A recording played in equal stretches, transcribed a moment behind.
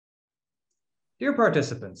Dear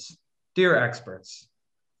participants, dear experts,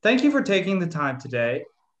 thank you for taking the time today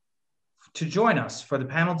to join us for the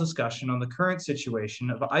panel discussion on the current situation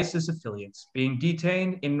of ISIS affiliates being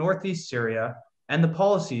detained in northeast Syria and the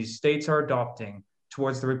policies states are adopting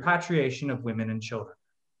towards the repatriation of women and children.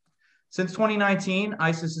 Since 2019,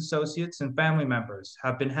 ISIS associates and family members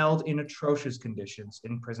have been held in atrocious conditions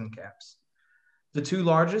in prison camps. The two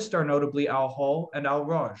largest are notably Al-Hol and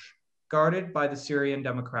Al-Raj, guarded by the Syrian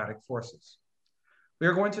Democratic Forces. We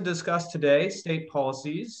are going to discuss today state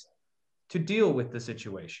policies to deal with the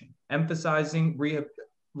situation, emphasizing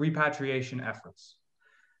repatriation efforts.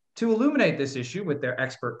 To illuminate this issue with their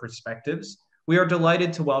expert perspectives, we are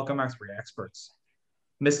delighted to welcome our three experts.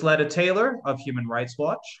 Ms. Letta Taylor of Human Rights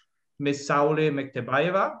Watch, Ms. Saule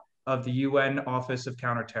Mektebayeva of the UN Office of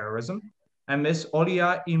Counterterrorism, and Ms.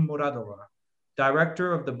 Olia Inmuradova,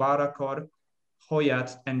 Director of the Barakor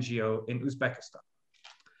Hoyat NGO in Uzbekistan.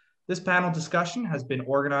 This panel discussion has been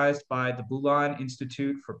organized by the Bulan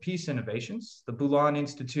Institute for Peace Innovations. The Bulan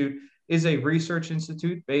Institute is a research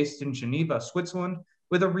institute based in Geneva, Switzerland,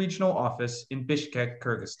 with a regional office in Bishkek,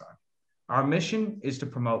 Kyrgyzstan. Our mission is to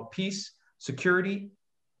promote peace, security,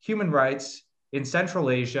 human rights in Central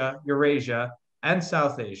Asia, Eurasia, and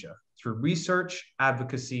South Asia through research,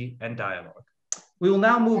 advocacy, and dialogue. We will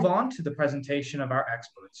now move on to the presentation of our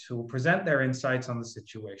experts who will present their insights on the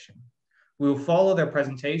situation. We will follow their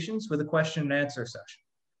presentations with a question and answer session.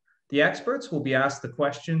 The experts will be asked the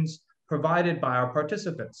questions provided by our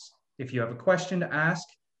participants. If you have a question to ask,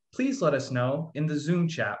 please let us know in the Zoom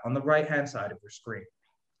chat on the right-hand side of your screen.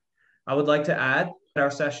 I would like to add that our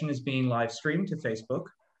session is being live streamed to Facebook,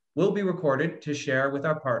 will be recorded to share with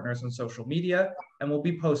our partners on social media, and will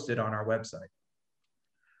be posted on our website.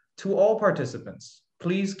 To all participants,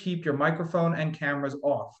 please keep your microphone and cameras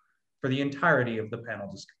off for the entirety of the panel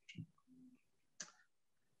discussion.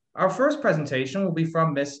 Our first presentation will be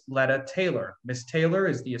from Ms. Letta Taylor. Ms. Taylor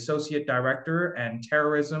is the Associate Director and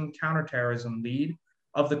Counterterrorism Lead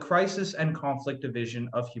of the Crisis and Conflict Division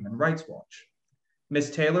of Human Rights Watch.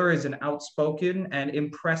 Ms. Taylor is an outspoken and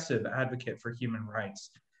impressive advocate for human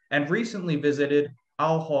rights and recently visited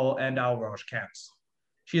Al-Hol and Al-Raj camps.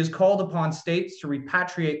 She has called upon states to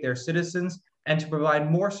repatriate their citizens and to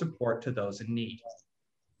provide more support to those in need.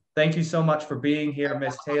 Thank you so much for being here,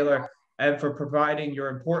 Ms. Taylor, and for providing your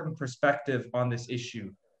important perspective on this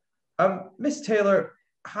issue. Ms. Taylor,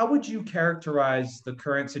 how would you characterize the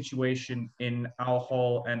current situation in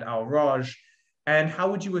Al-Hol and Al-Raj, and how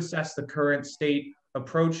would you assess the current state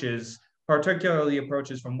approaches, particularly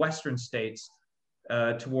approaches from Western states,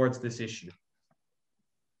 towards this issue?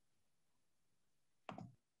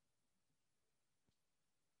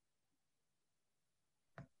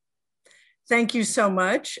 Thank you so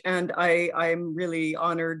much, and I'm really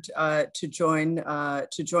honored to join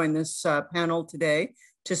this panel today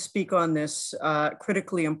to speak on this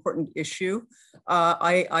critically important issue.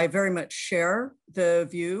 I very much share the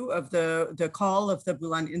view of the call of the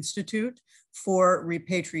Bulan Institute for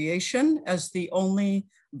repatriation as the only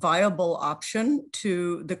viable option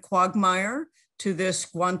to the quagmire, to this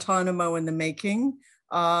Guantanamo in the making,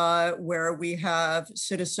 where we have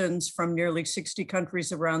citizens from nearly 60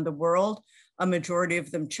 countries around the world, a majority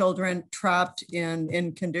of them children, trapped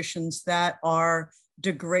in conditions that are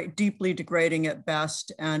deeply degrading at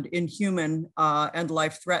best and inhuman and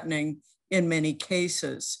life-threatening in many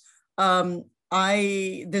cases. The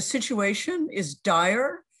situation is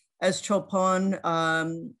dire, as Chopin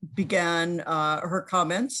began her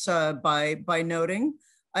comments by noting,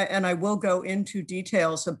 and I will go into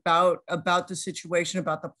details about the situation,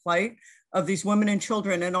 about the plight of these women and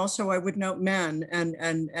children, and also I would note men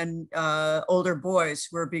and older boys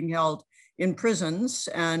who are being held in prisons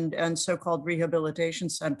and so-called rehabilitation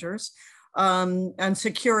centers. And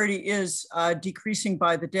security is decreasing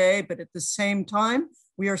by the day, but at the same time,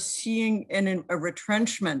 we are seeing a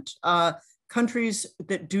retrenchment. Countries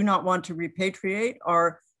that do not want to repatriate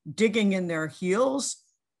are digging in their heels.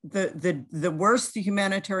 The worse the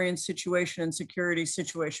humanitarian situation and security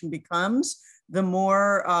situation becomes, the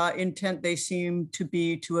more intent they seem to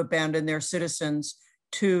be to abandon their citizens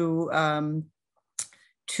to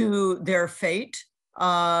their fate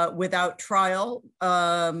without trial,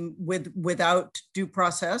 without due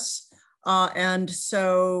process. And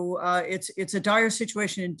so it's a dire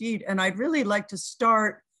situation indeed. And I'd really like to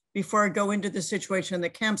start, before I go into the situation in the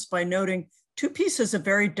camps, by noting two pieces of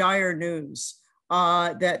very dire news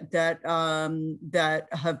that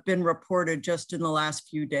have been reported just in the last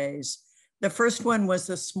few days. The first one was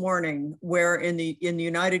this morning, where in the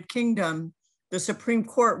United Kingdom, the Supreme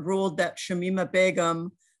Court ruled that Shamima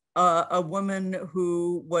Begum, a woman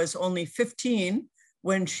who was only 15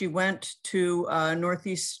 when she went to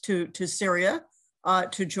northeast to Syria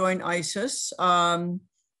to join ISIS, and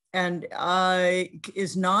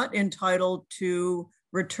is not entitled to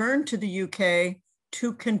return to the UK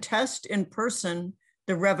to contest in person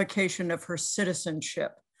the revocation of her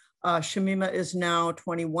citizenship. Shamima is now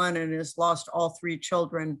 21 and has lost all 3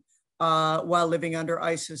 children while living under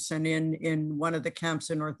ISIS and in one of the camps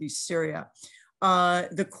in northeast Syria.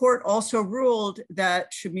 The court also ruled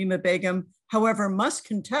that Shamima Begum, however, must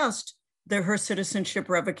contest her citizenship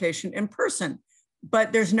revocation in person,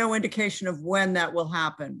 but there's no indication of when that will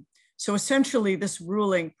happen. So essentially, this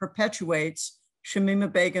ruling perpetuates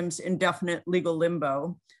Shamima Begum's indefinite legal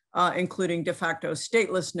limbo, including de facto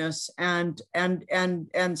statelessness, and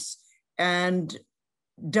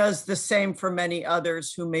does the same for many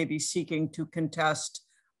others who may be seeking to contest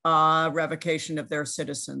revocation of their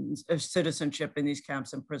citizenship in these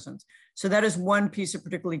camps and prisons. So that is one piece of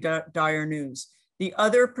particularly dire news. The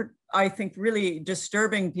other, I think, really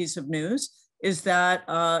disturbing piece of news is that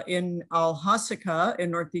in Al-Hasaka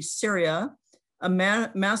in northeast Syria, a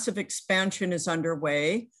massive expansion is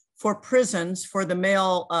underway for prisons for the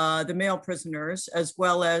male prisoners, as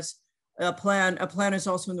well as a plan is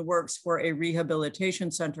also in the works for a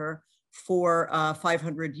rehabilitation center for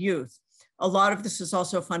 500 youth. A lot of this is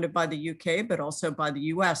also funded by the UK, but also by the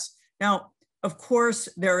US. Now, of course,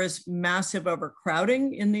 there is massive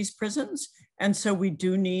overcrowding in these prisons. And so we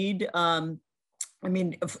do need,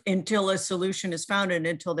 until a solution is found and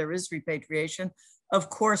until there is repatriation, of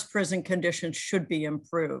course, prison conditions should be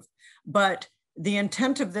improved. But the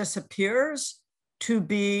intent of this appears to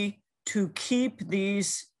be to keep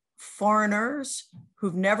these foreigners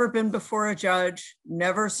who've never been before a judge,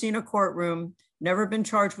 never seen a courtroom, never been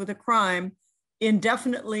charged with a crime,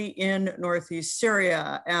 indefinitely in northeast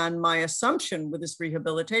Syria. And my assumption with this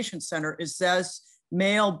rehabilitation center is as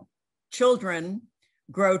male children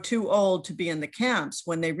grow too old to be in the camps,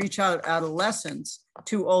 when they reach out adolescence,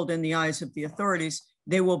 too old in the eyes of the authorities,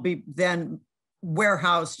 they will be then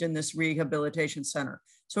warehoused in this rehabilitation center.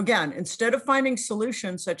 So again, instead of finding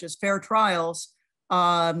solutions such as fair trials,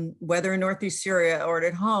 whether in northeast Syria or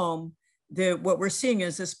at home, what we're seeing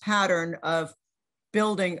is this pattern of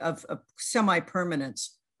building of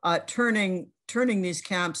semi-permanence, turning these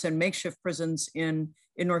camps and makeshift prisons in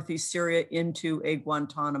northeast Syria into a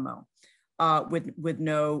Guantanamo with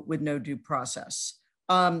no due process.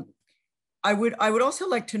 I would also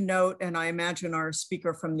like to note, and I imagine our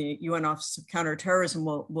speaker from the UN Office of Counterterrorism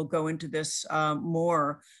will go into this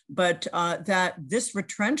more, but that this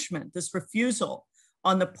retrenchment, this refusal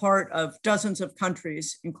on the part of dozens of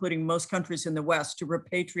countries, including most countries in the West, to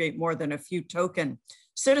repatriate more than a few token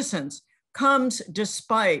citizens, comes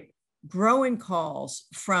despite growing calls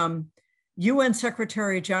from UN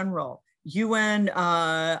Secretary General, UN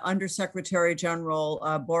Undersecretary General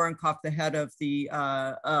Boronkov, the head of the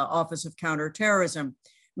Office of Counterterrorism,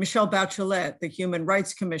 Michelle Bachelet, the Human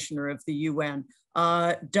Rights Commissioner of the UN,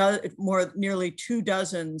 nearly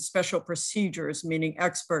 24 special procedures, meaning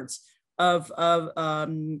experts of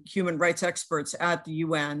human rights experts at the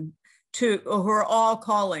UN, who are all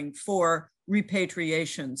calling for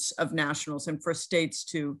repatriations of nationals and for states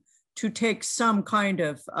to take some kind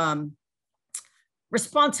of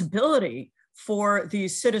responsibility for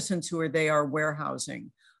these citizens who they are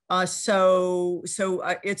warehousing. So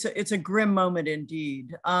it's a grim moment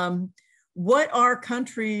indeed. What are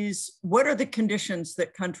the conditions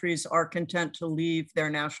that countries are content to leave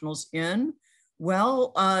their nationals in?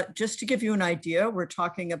 Well, just to give you an idea, we're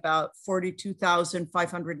talking about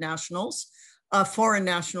 42,500 nationals, foreign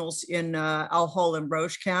nationals in Al-Hol and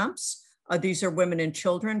Roj camps. These are women and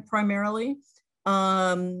children primarily.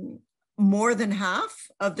 More than half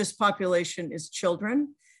of this population is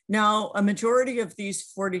children. Now, a majority of these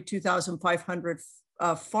 42,500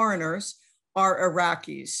 foreigners are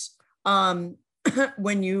Iraqis.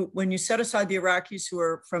 When you set aside the Iraqis who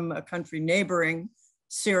are from a country neighboring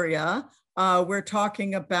Syria, we're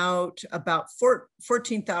talking about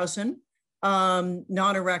 14,000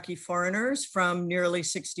 non-Iraqi foreigners from nearly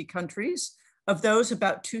 60 countries. Of those,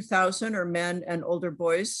 about 2,000 are men and older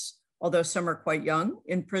boys, although some are quite young,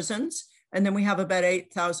 in prisons. And then we have about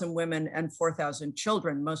 8,000 women and 4,000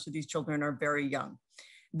 children. Most of these children are very young.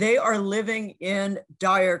 They are living in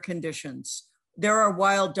dire conditions. There are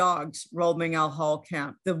wild dogs roaming Al-Hol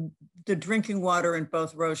camp. The drinking water in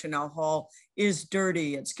both Roj and Al-Hol is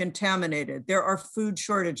dirty, it's contaminated. There are food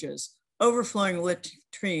shortages, overflowing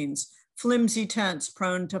latrines, flimsy tents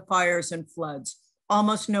prone to fires and floods,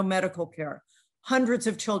 almost no medical care. Hundreds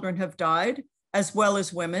of children have died, as well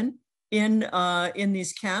as women, in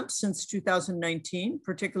these camps since 2019,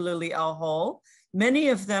 particularly Al-Hol. Many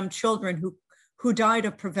of them children who died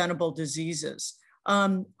of preventable diseases.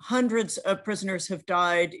 Hundreds of prisoners have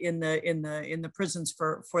died in the prisons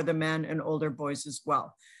for the men and older boys as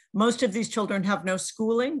well. Most of these children have no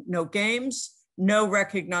schooling, no games, no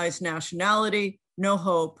recognized nationality, no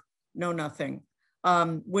hope, no nothing,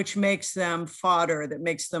 which makes them fodder, that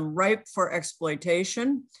makes them ripe for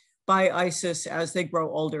exploitation by ISIS as they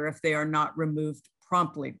grow older if they are not removed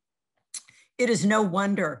promptly. It is no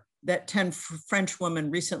wonder that 10 French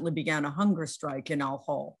women recently began a hunger strike in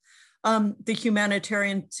Al-Hol. The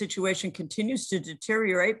humanitarian situation continues to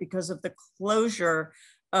deteriorate because of the closure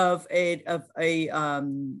of a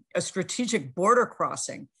strategic border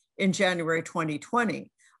crossing in January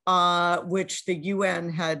 2020, which the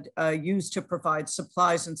UN had used to provide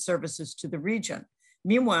supplies and services to the region.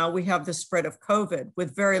 Meanwhile, we have the spread of COVID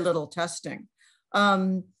with very little testing.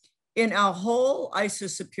 In Al-Hol,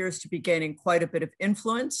 ISIS appears to be gaining quite a bit of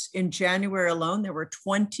influence. In January alone, there were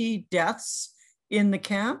 20 deaths in the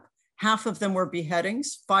camp. Half of them were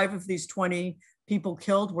beheadings. 5 of these 20 people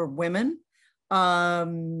killed were women.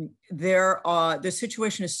 The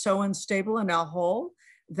situation is so unstable in Al-Hol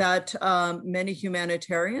that many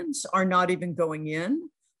humanitarians are not even going in.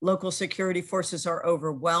 Local security forces are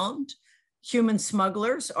overwhelmed. Human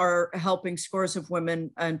smugglers are helping scores of women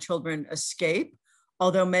and children escape,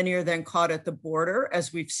 although many are then caught at the border,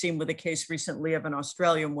 as we've seen with a case recently of an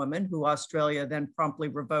Australian woman who Australia then promptly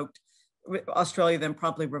revoked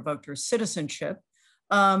her citizenship.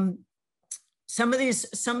 Some of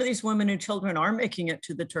these women and children are making it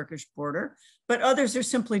to the Turkish border, but others are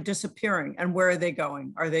simply disappearing. And where are they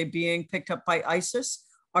going? Are they being picked up by ISIS?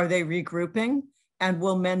 Are they regrouping? And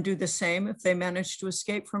will men do the same if they manage to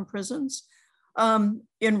escape from prisons? In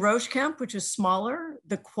Roj camp, which is smaller,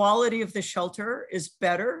 the quality of the shelter is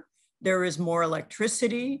better. There is more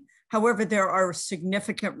electricity. However, there are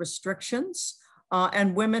significant restrictions,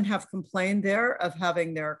 and women have complained there of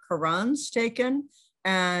having their Qurans taken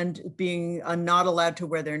and being not allowed to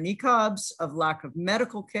wear their niqabs, of lack of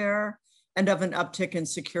medical care, and of an uptick in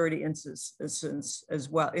security incidents as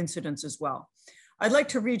well. I'd like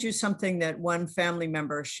to read you something that one family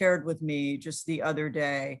member shared with me just the other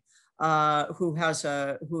day, who has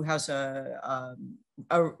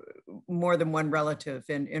more than one relative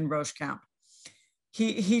in Roj camp.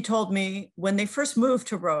 He told me when they first moved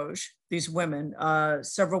to Roj, these women,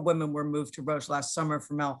 several women were moved to Roj last summer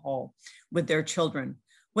from Al-Hol with their children.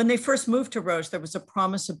 When they first moved to Roj, there was a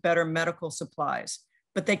promise of better medical supplies,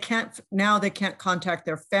 but they can't contact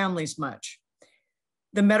their families much.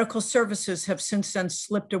 The medical services have since then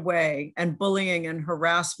slipped away, and bullying and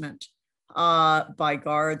harassment by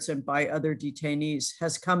guards and by other detainees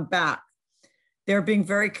has come back. They're being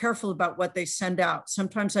very careful about what they send out.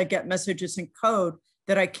 Sometimes I get messages in code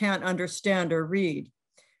that I can't understand or read.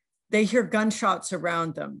 They hear gunshots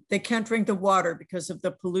around them. They can't drink the water because of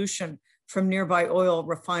the pollution from nearby oil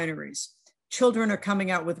refineries. Children are coming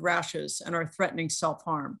out with rashes and are threatening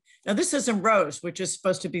self-harm. Now, this is in Roj, which is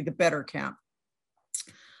supposed to be the better camp.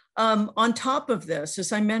 On top of this,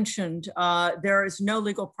 as I mentioned, there is no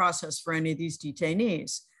legal process for any of these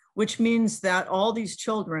detainees, which means that all these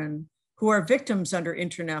children who are victims under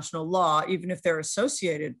international law, even if they're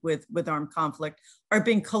associated with armed conflict, are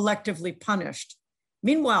being collectively punished.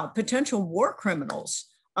 Meanwhile, potential war criminals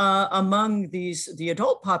among the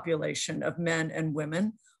adult population of men and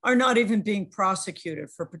women are not even being prosecuted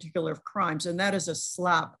for particular crimes, and that is a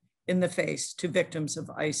slap in the face to victims of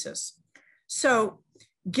ISIS. So,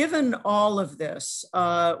 given all of this,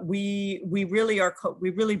 we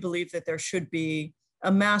really believe that there should be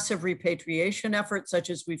a massive repatriation effort, such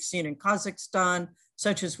as we've seen in Kazakhstan,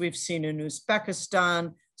 such as we've seen in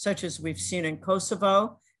Uzbekistan, such as we've seen in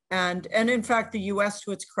Kosovo. And in fact, the US,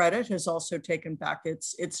 to its credit, has also taken back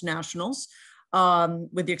its nationals,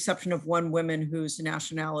 with the exception of one woman whose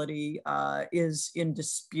nationality is in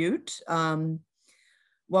dispute.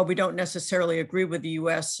 While we don't necessarily agree with the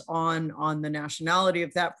US on the nationality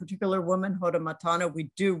of that particular woman, Hoda Matana,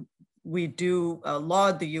 we do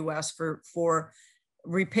laud the US for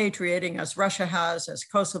repatriating, as Russia has, as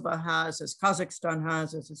Kosovo has, as Kazakhstan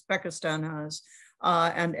has, as Uzbekistan has,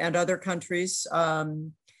 and other countries.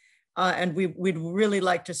 And we'd really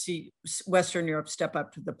like to see Western Europe step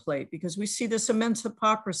up to the plate, because we see this immense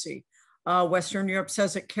hypocrisy. Western Europe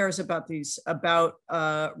says it cares about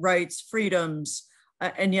rights, freedoms,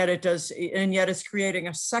 and yet it's creating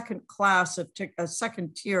a second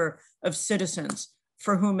tier of citizens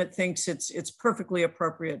for whom it thinks it's perfectly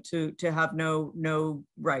appropriate to have no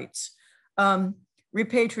rights.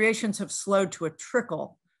 Repatriations have slowed to a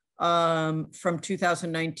trickle from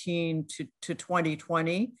 2019 to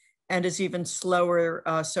 2020. and is even slower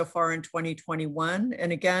so far in 2021.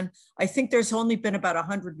 And again, I think there's only been about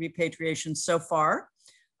 100 repatriations so far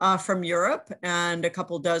from Europe, and a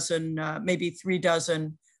couple dozen, maybe 3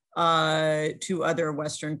 dozen to other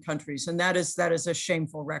Western countries. And that is a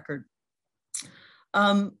shameful record.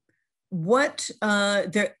 The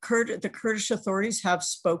Kurdish authorities have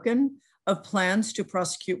spoken of plans to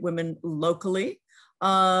prosecute women locally.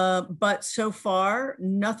 But so far,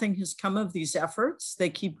 nothing has come of these efforts. They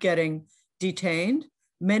keep getting detained.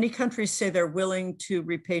 Many countries say they're willing to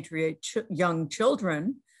repatriate young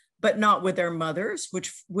children, but not with their mothers,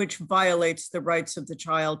 which violates the rights of the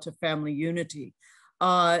child to family unity.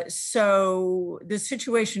 So the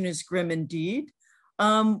situation is grim indeed.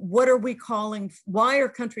 What are we calling? Why are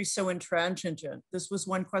countries so intransigent? This was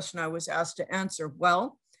one question I was asked to answer.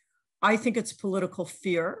 Well, I think it's political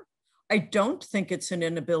fear. I don't think it's an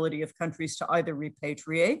inability of countries to either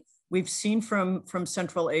repatriate. We've seen from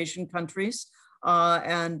Central Asian countries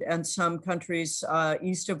and some countries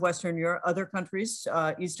east of Western Europe, other countries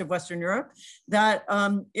east of Western Europe, that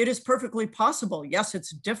it is perfectly possible. Yes, it's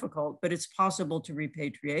difficult, but it's possible to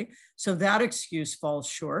repatriate. So that excuse falls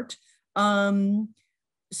short.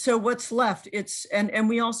 So what's left? And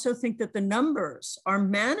we also think that the numbers are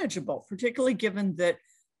manageable, particularly given that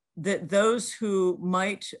those who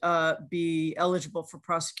might be eligible for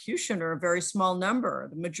prosecution are a very small number.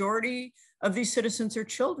 The majority of these citizens are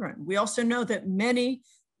children. We also know that many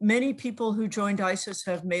people who joined ISIS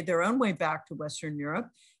have made their own way back to Western Europe.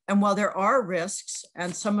 And while there are risks,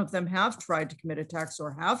 and some of them have tried to commit attacks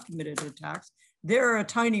or have committed attacks, they're a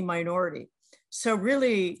tiny minority. So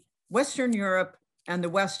really, Western Europe and the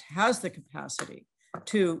West has the capacity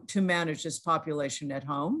to manage this population at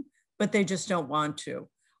home, but they just don't want to.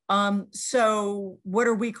 So what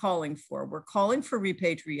are we calling for? We're calling for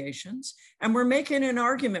repatriations, and we're making an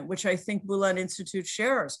argument, which I think Bulan Institute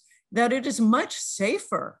shares, that it is much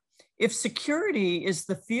safer. If security is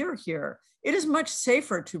the fear here, it is much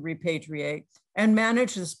safer to repatriate and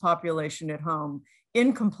manage this population at home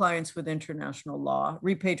in compliance with international law.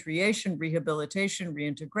 Repatriation, rehabilitation,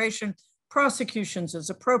 reintegration, prosecutions as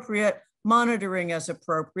appropriate, monitoring as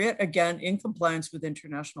appropriate, again, in compliance with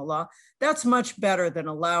international law. That's much better than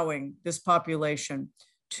allowing this population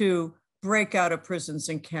to break out of prisons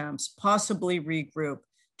and camps, possibly regroup,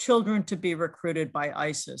 children to be recruited by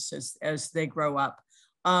ISIS as they grow up.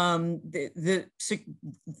 From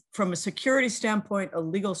a security standpoint, a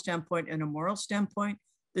legal standpoint, and a moral standpoint,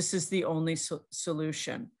 this is the only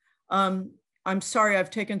solution. I'm sorry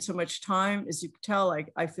I've taken so much time. As you can tell,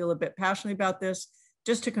 I feel a bit passionate about this.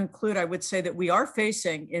 Just to conclude, I would say that we are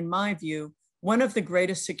facing, in my view, one of the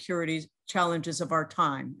greatest security challenges of our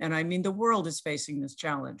time. And I mean, the world is facing this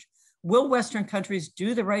challenge. Will Western countries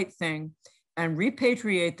do the right thing and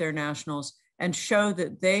repatriate their nationals and show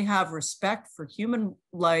that they have respect for human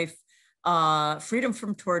life, freedom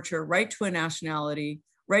from torture, right to a nationality,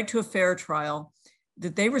 right to a fair trial,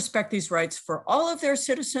 that they respect these rights for all of their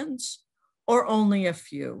citizens or only a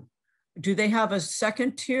few? Do they have a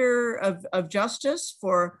second tier of justice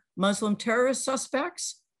for Muslim terrorist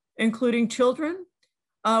suspects, including children,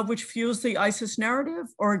 which fuels the ISIS narrative?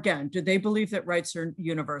 Or again, do they believe that rights are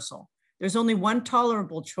universal? There's only one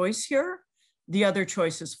tolerable choice here. The other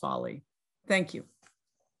choice is folly. Thank you.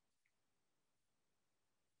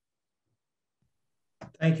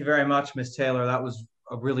 Thank you very much, Ms. Taylor. That was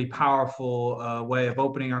a really powerful way of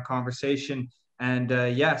opening our conversation. And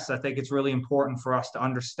yes, I think it's really important for us to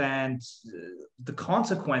understand the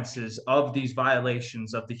consequences of these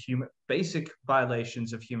violations of the basic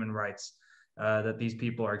violations of human rights that these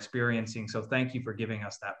people are experiencing. So thank you for giving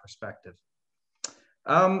us that perspective.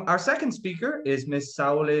 Our second speaker is Ms.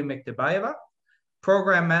 Saule Mektebayeva,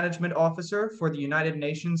 Program Management Officer for the United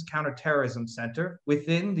Nations Counterterrorism Center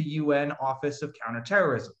within the UN Office of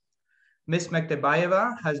Counterterrorism. Ms.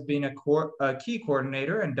 Mektebayeva has been a key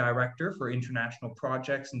coordinator and director for international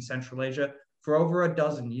projects in Central Asia for over a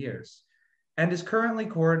dozen years, and is currently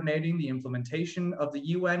coordinating the implementation of the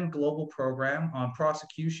UN Global Program on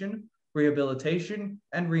Prosecution, Rehabilitation,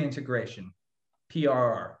 and Reintegration,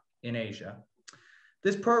 PRR, in Asia.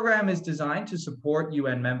 This program is designed to support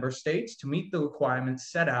UN member states to meet the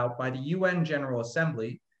requirements set out by the UN General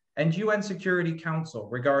Assembly and UN Security Council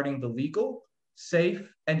regarding the legal,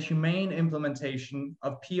 safe, and humane implementation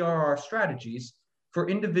of PRR strategies for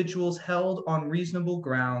individuals held on reasonable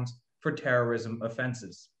grounds for terrorism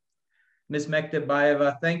offenses. Ms.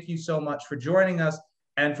 Mektebayeva, thank you so much for joining us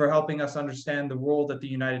and for helping us understand the role that the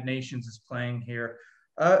United Nations is playing here.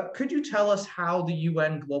 Could you tell us how the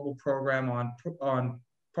UN Global Program on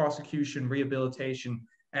Prosecution, Rehabilitation,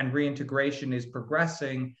 and Reintegration is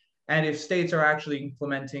progressing, and if states are actually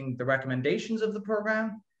implementing the recommendations of the program?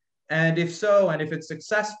 And if so, and if it's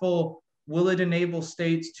successful, will it enable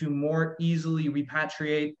states to more easily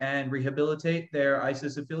repatriate and rehabilitate their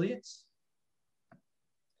ISIS affiliates?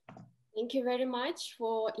 Thank you very much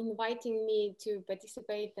for inviting me to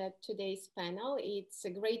participate at today's panel. It's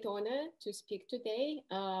a great honor to speak today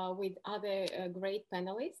with other great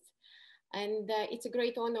panelists. And it's a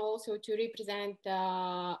great honor also to represent the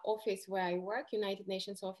office where I work, United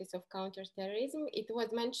Nations Office of Counterterrorism. It was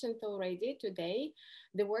mentioned already today.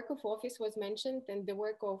 The work of office was mentioned, and the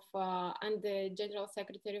work of Under General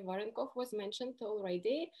Secretary Vorenkov was mentioned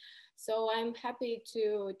already. So I'm happy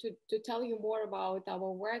to tell you more about our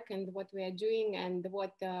work and what we are doing, and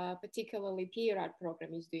what particularly PRR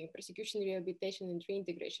program is doing, Prosecution, Rehabilitation and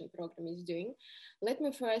Reintegration program is doing. Let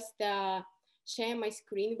me first share my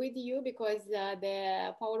screen with you, because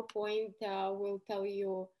the PowerPoint will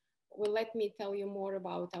let me tell you more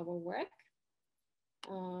about our work.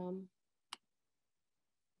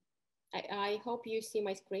 I hope you see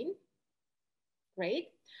my screen. Great.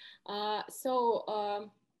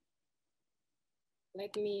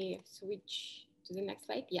 Let me switch to the next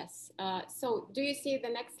slide. Yes. So do you see the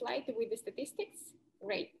next slide with the statistics?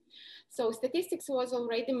 Great. So statistics was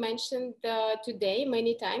already mentioned today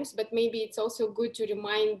many times, but maybe it's also good to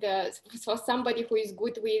remind for somebody who is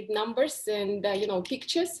good with numbers and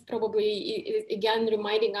pictures, probably again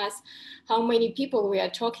reminding us how many people we are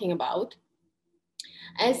talking about.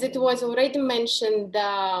 As it was already mentioned,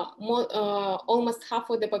 almost half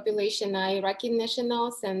of the population are Iraqi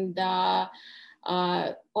nationals, and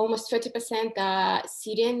almost 30% are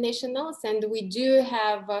Syrian nationals, and we do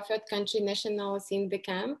have third country nationals in the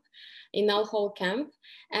camp, in Al-Hol camp.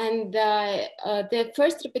 And the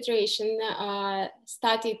first repatriation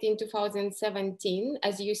started in 2017,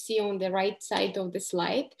 as you see on the right side of the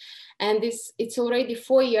slide. And it's already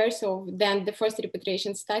 4 years then the first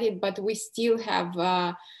repatriation started, but we still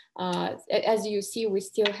have as you see, we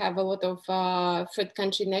still have a lot of third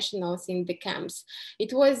country nationals in the camps.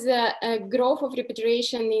 It was a growth of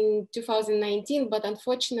repatriation in 2019, but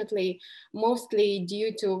unfortunately, mostly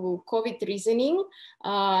due to COVID reasoning.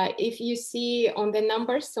 If you see on the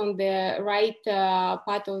numbers on the right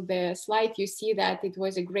part of the slide, you see that it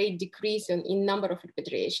was a great decrease in number of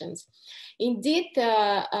repatriations. Indeed,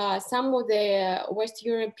 some of the West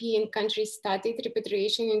European countries started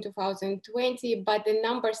repatriation in 2020, but the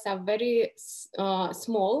numbers are very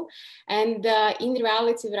small. And in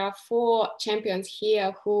reality, there are 4 champions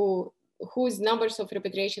here whose numbers of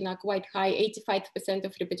repatriation are quite high. 85%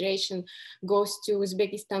 of repatriation goes to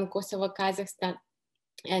Uzbekistan, Kosovo, Kazakhstan,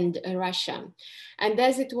 and Russia. And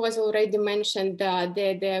as it was already mentioned,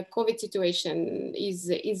 the COVID situation is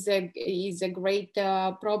a great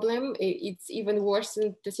problem. It's even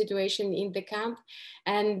worsened the situation in the camp.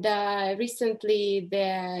 And recently,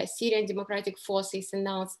 the Syrian Democratic Forces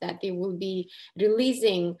announced that they will be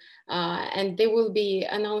releasing and they will be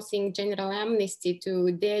announcing general amnesty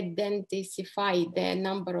to de-identify the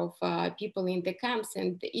number of people in the camps.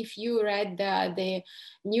 And if you read the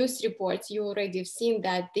news reports, you already have seen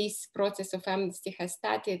that this process of amnesty has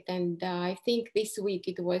started. And I think this week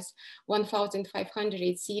it was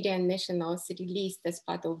 1,500 Syrian nationals released as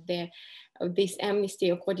part of this amnesty,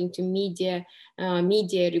 according to media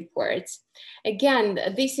reports. Again,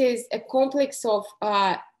 this is a complex of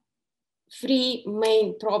 3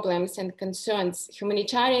 main problems and concerns: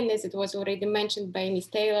 humanitarian, as it was already mentioned by Ms.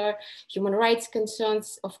 Taylor, human rights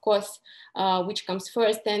concerns, of course, which comes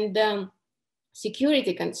first, and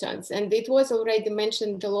security concerns. And it was already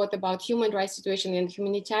mentioned a lot about human rights situation and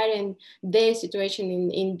humanitarian situation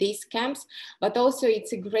in these camps, but also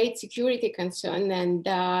it's a great security concern, and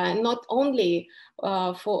not only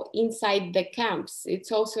for inside the camps,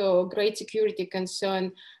 it's also a great security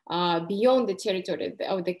concern beyond the territory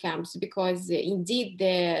of the camps, because indeed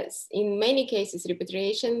in many cases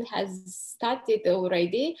repatriation has started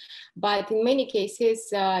already, but in many cases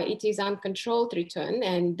it is uncontrolled return,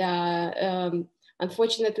 and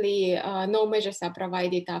unfortunately no measures are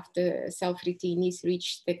provided after self-returnees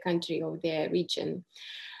reach the country or the region.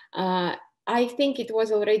 I think it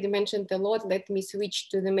was already mentioned a lot. Let me switch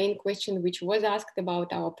to the main question which was asked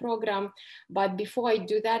about our program. But before I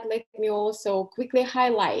do that, let me also quickly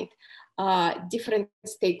highlight different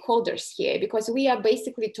stakeholders here, because we are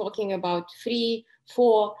basically talking about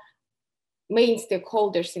 3-4 main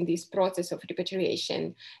stakeholders in this process of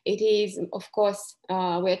repatriation. It is, of course,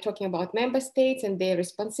 we're talking about member states and their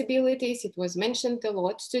responsibilities. It was mentioned a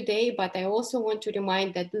lot today, but I also want to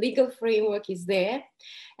remind that legal framework is there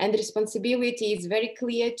and the responsibility is very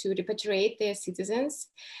clear to repatriate their citizens.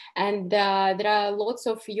 And there are lots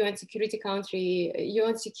of UN Security Council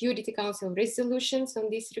resolutions on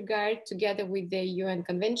this regard, together with the UN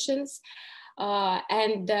conventions.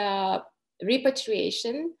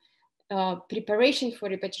 Repatriation, preparation for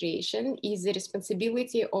repatriation is the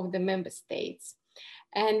responsibility of the member states.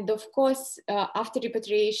 And of course, after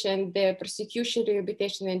repatriation, the prosecution,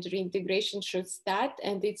 rehabilitation, and reintegration should start.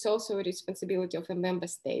 And it's also a responsibility of the member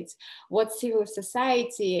states. What civil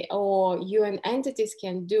society or UN entities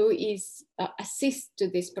can do is assist to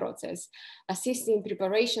this process, assist in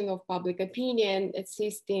preparation of public opinion,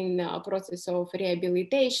 assist in process of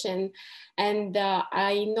rehabilitation. And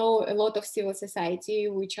I know a lot of civil society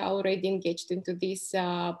which are already engaged into this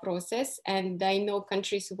process. And I know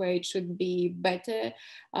countries where it should be better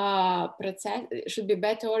should be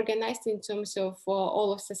better organized in terms of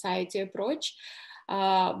all of society approach.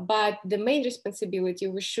 But the main responsibility,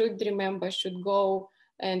 we should remember, should go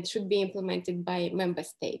and should be implemented by member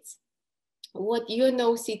states. What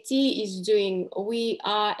UNOCT is doing, we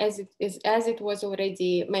are, as it was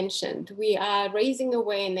already mentioned, we are raising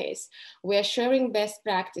awareness, we are sharing best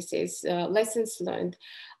practices, lessons learned.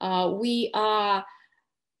 We are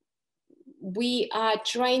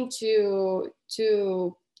trying to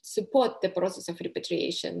support the process of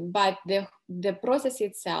repatriation, but the process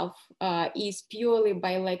itself is purely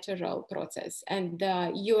bilateral process, and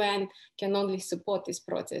the UN can only support this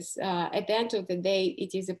process. At the end of the day,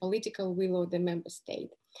 it is a political will of the member state.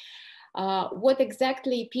 What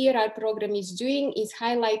exactly PRR program is doing is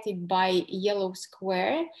highlighted by yellow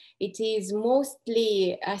square. It is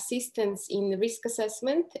mostly assistance in risk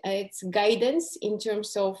assessment. It's guidance in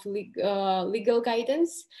terms of legal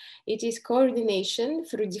guidance. It is coordination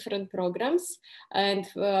through different programs and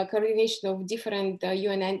coordination of different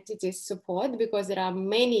UN entities support, because there are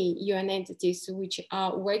many UN entities which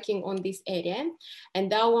are working on this area.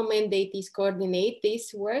 And our mandate is coordinate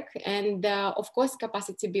this work, and of course,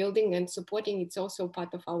 capacity building and supporting, it's also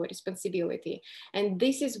part of our responsibility. And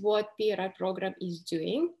this is what PRR program is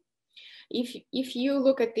doing. If you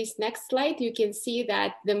look at this next slide, you can see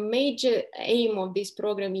that the major aim of this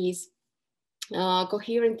program is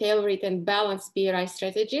coherent, tailored, and balanced PRI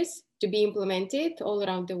strategies to be implemented all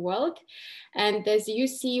around the world. And as you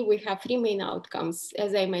see, we have three main outcomes.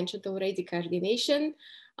 As I mentioned already, coordination,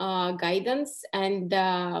 guidance, and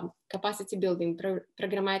capacity building,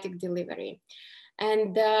 programmatic delivery.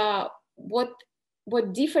 And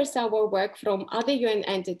what differs our work from other UN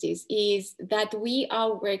entities is that we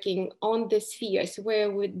are working on the spheres where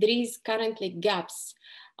there is currently gaps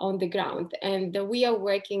on the ground, and we are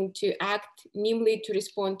working to act, namely to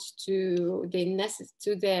respond to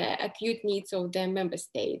the acute needs of the member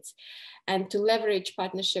states, and to leverage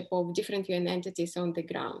partnership of different UN entities on the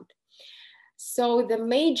ground. So the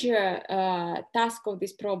major task of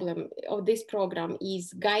this program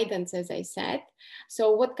is guidance, as I said.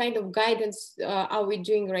 So what kind of guidance are we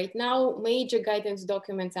doing right now? Major guidance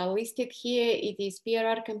documents are listed here. It is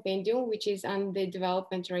PRR Compendium, which is under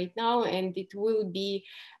development right now, and it will be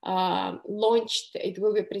launched, it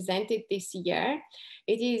will be presented this year.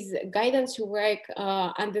 It is guidance work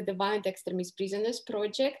under the Violent Extremist Prisoners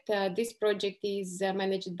Project. This project is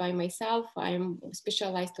managed by myself. I'm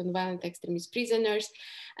specialized on violent extremist prisoners.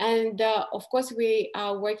 And of course, we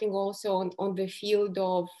are working also on the field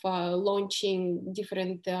of launching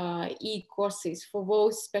different e-courses for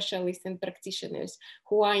both specialists and practitioners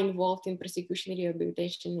who are involved in prosecution,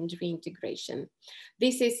 rehabilitation, and reintegration.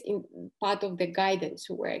 This is part of the guidance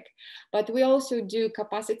work. But we also do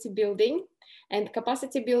capacity building. And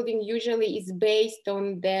capacity building usually is based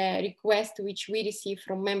on the request which we receive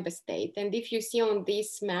from member state. And if you see on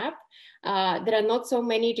this map, there are not so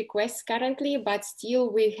many requests currently, but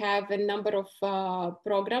still we have a number of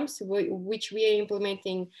programs which we are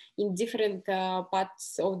implementing in different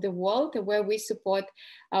parts of the world, where we support,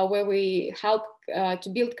 where we help to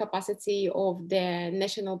build capacity of the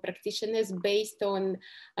national practitioners based on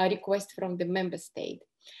a request from the member state.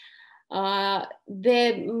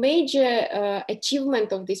 The major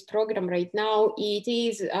achievement of this program right now, it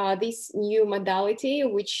is this new modality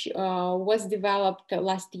which was developed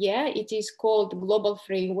last year. It is called Global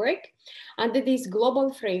Framework. Under this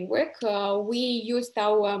global framework, we used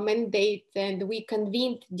our mandate and we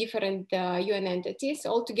convened different UN entities.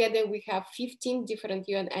 Altogether, we have 15 different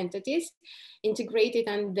UN entities integrated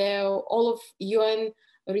under all of UN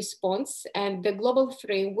response, and the global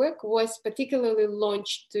framework was particularly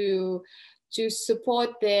launched to to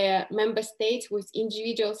support the member states with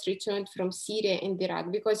individuals returned from Syria and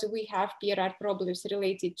Iraq, because we have PRR problems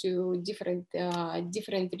related to different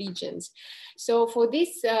regions. So for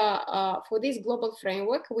this global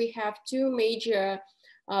framework, we have two major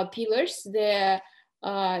pillars: the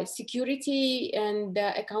security and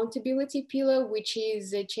accountability pillar, which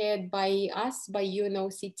is chaired by us, by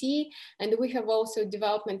UNOCT, and we have also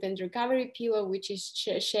development and recovery pillar, which is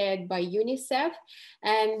shared by UNICEF.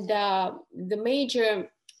 And the major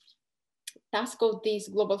task of this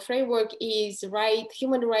global framework is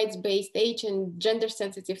human rights-based, age and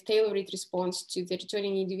gender-sensitive tailored response to the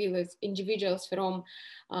returning individuals from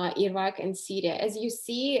Iraq and Syria. As you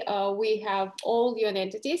see, we have all UN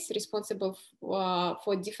entities responsible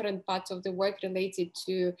for different parts of the work related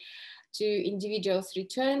to individuals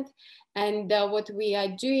returned. And what we are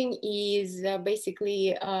doing is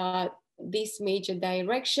basically these major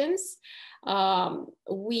directions.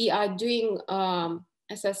 We are doing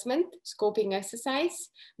assessment, scoping exercise.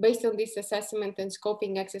 Based on this assessment and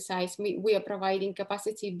scoping exercise, we are providing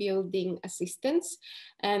capacity building assistance,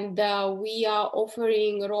 and we are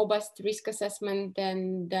offering robust risk assessment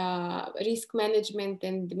and risk management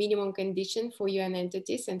and minimum condition for UN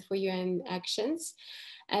entities and for UN actions.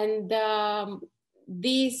 And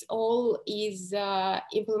this all is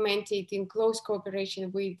implemented in close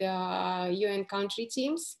cooperation with UN country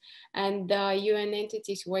teams and UN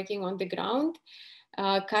entities working on the ground.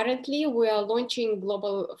 Currently, we are launching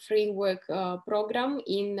global framework program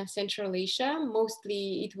in Central Asia.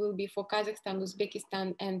 Mostly it will be for Kazakhstan,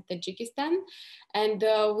 Uzbekistan, and Tajikistan. And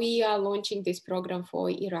we are launching this program for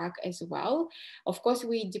Iraq as well. Of course,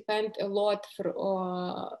 we depend a lot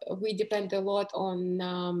on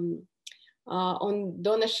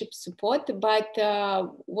donorship support, but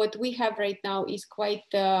what we have right now is quite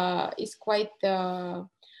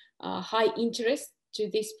high interest to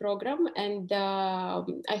this program, and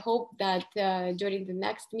I hope that during the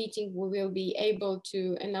next meeting we will be able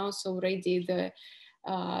to announce already the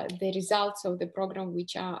results of the program,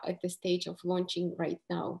 which are at the stage of launching right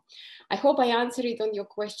now. I hope I answered it on your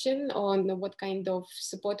question on what kind of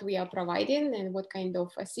support we are providing and what kind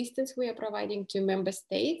of assistance we are providing to member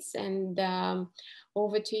states. And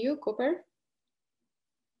over to you, Cooper.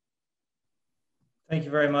 Thank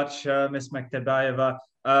you very much, Ms. Mektebayeva.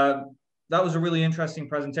 That was a really interesting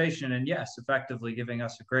presentation, and yes, effectively giving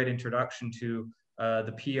us a great introduction to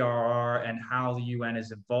the PRR and how the UN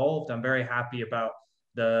is involved. I'm very happy about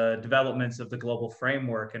the developments of the global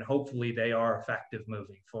framework, and hopefully they are effective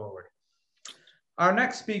moving forward. Our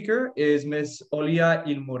next speaker is Ms. Olia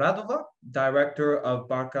Ilmuradova, Director of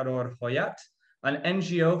Barkaror Hoyat, an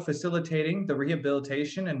NGO facilitating the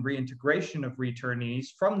rehabilitation and reintegration of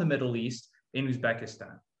returnees from the Middle East in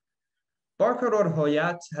Uzbekistan. Barkaror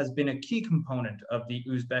Hoyat has been a key component of the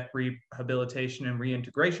Uzbek rehabilitation and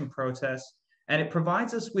reintegration process, and it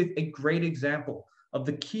provides us with a great example of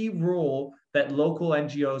the key role that local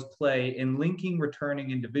NGOs play in linking returning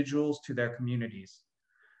individuals to their communities.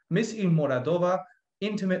 Ms. Ilmuradova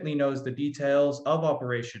intimately knows the details of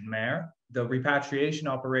Operation Mer, the repatriation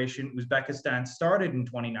operation Uzbekistan started in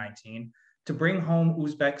 2019 to bring home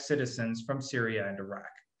Uzbek citizens from Syria and Iraq.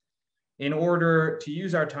 In order to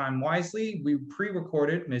use our time wisely, we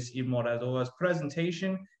pre-recorded Ms. Ilmuradova's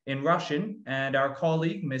presentation in Russian, and our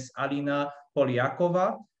colleague, Ms. Alina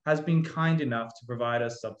Polyakova, has been kind enough to provide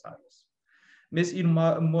us subtitles. Ms.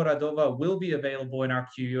 Ilmuradova will be available in our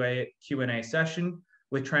Q&A session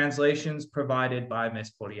with translations provided by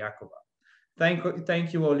Ms. Polyakova. Thank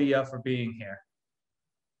you, Olia, for being here.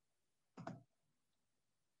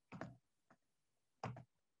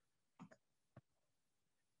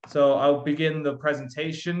 So I'll begin the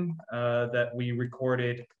presentation that we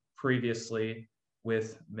recorded previously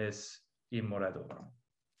with Ms. Ilmuradova.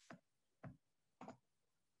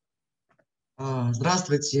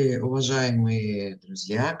 Здравствуйте, уважаемые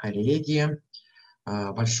друзья, коллеги.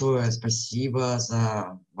 Большое спасибо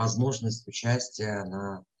за возможность участия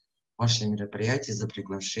на вашем мероприятии, за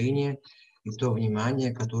приглашение и то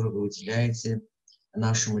внимание, которое вы уделяете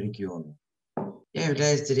нашему региону. Я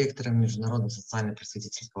являюсь директором Международного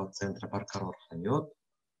социально-просветительского центра Баркарор Хайот,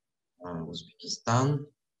 Узбекистан.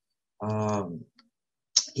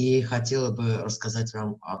 И хотела бы рассказать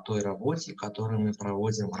вам о той работе, которую мы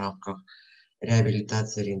проводим в рамках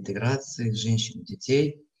реабилитации и реинтеграции женщин и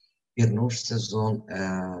детей, вернувшихся с зон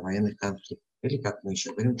военных конфликтов, или, как мы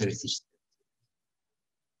еще говорим, террористических.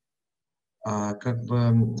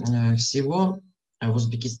 Всего в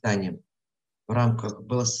Узбекистане в рамках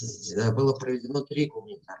было проведено 3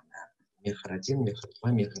 гуманитарные акта. Мехр-1,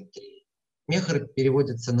 Мехр-2, Мехр-3. Мехр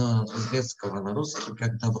переводится с узбекского на русский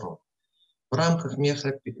как «добро». В рамках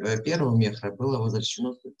первого мехра было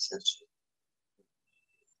возвращено 156.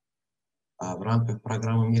 А в рамках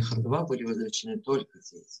программы Мехр-2 были возвращены только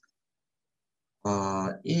 10.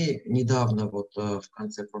 И недавно, вот в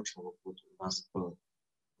конце прошлого года, у нас была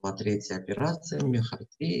третья операция, Мехр-3,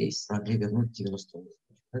 и смогли вернуть 90 человек.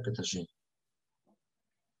 Это женщины.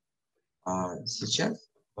 А сейчас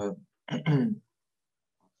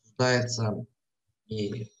обсуждается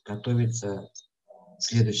и готовится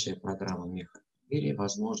следующая программа Мехр-4.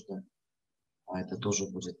 Возможно, это тоже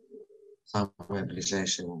будет в самое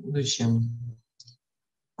ближайшее будущем.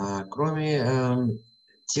 Кроме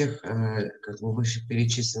тех как бы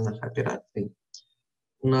вышеперечисленных операций,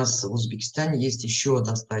 у нас в Узбекистане есть еще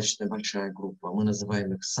достаточно большая группа, мы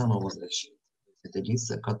называем их самовозвращенцами. Это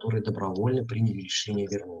лица, которые добровольно приняли решение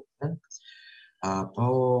вернуться.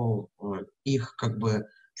 По их как бы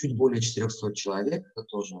чуть более 400 человек, это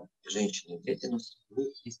тоже женщины и дети, но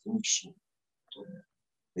есть и мужчины, которые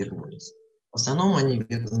вернулись. В основном они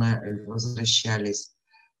возвращались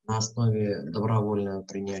на основе добровольного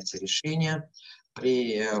принятия решения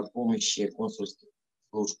при помощи консульских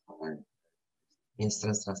служб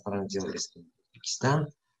Министерства иностранных дел Республики Узбекистан.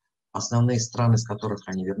 Основные страны, из которых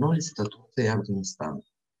они вернулись, это Турция и Афганистан.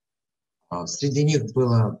 Среди них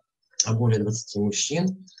было более 20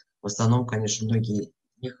 мужчин. В основном, конечно, многие из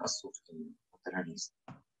них осуждены террористы.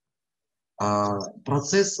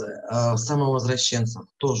 Процесс самовозвращенцев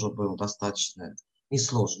тоже был достаточно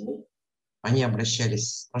несложный. Они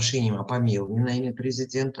обращались с прошением о помиловании на имя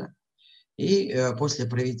президента. И после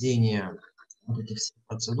проведения этих всех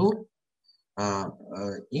процедур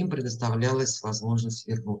им предоставлялась возможность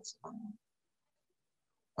вернуться домой.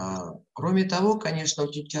 Кроме того, конечно,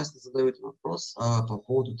 очень часто задают вопрос по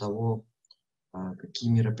поводу того, какие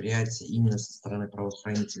мероприятия именно со стороны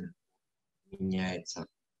правоохранителей меняются.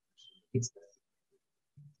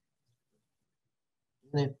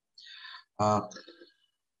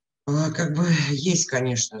 Как бы есть,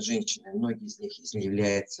 конечно, женщины, многие из них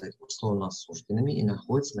являются условно осужденными и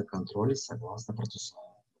находятся на контроле согласно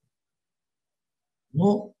процессуальному.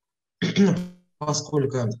 Но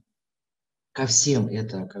поскольку ко всем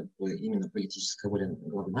это как бы именно политическая воля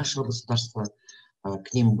главы нашего государства,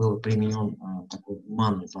 к ним был применен такой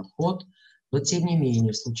гуманный подход, но тем не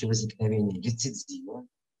менее в случае возникновения рецидива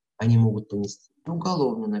они могут понести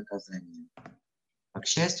уголовное наказание. К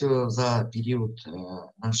счастью, за период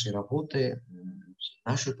нашей работы,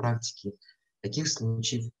 нашей практики, таких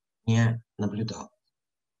случаев не наблюдалось.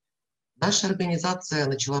 Наша организация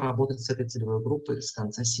начала работать с этой целевой группой с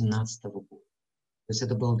конца 2017 года. То есть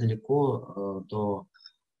это было далеко до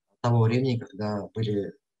того времени, когда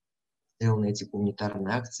были сделаны эти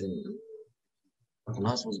гуманитарные акции у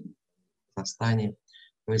нас в Казахстане.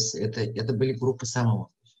 То есть это были группы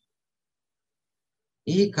самого.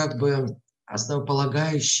 И как бы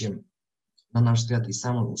основополагающим, на наш взгляд, и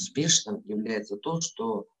самым успешным является то,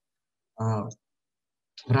 что в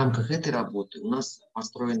рамках этой работы у нас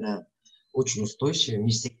построено очень устойчивое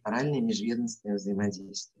межсекторальное межведомственное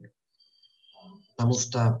взаимодействие. Потому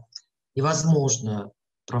что невозможно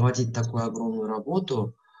проводить такую огромную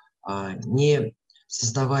работу, не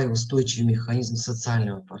создавая устойчивый механизм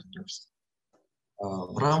социального партнерства.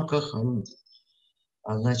 В рамках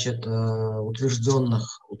значит,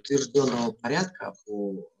 утвержденного порядка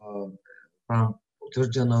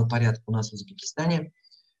утвержденного порядка у нас в Узбекистане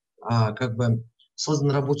как бы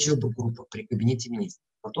создана рабочая группа при кабинете министров,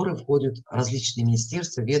 в которой входят различные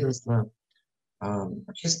министерства, ведомства,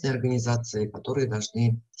 общественные организации, которые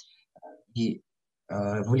должны и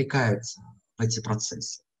вовлекаются в эти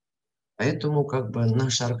процессы. Поэтому как бы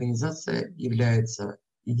наша организация является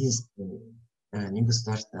единственной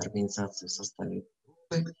негосударственной организацией в составе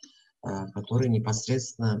группы, которые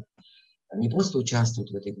непосредственно не просто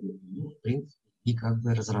участвуют в этой группе, но в принципе и как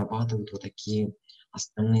бы разрабатывают вот такие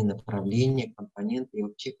основные направления, компоненты и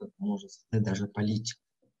вообще, как можно сказать, даже политику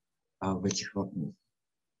в этих вопросах.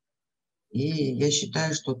 И я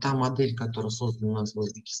считаю, что та модель, которая создана у нас в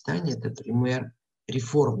Узбекистане, это пример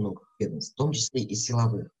реформ многих ведомств, в том числе и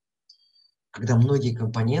силовых. Когда многие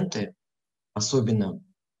компоненты, особенно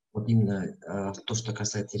вот именно то, что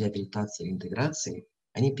касается реабилитации и интеграции,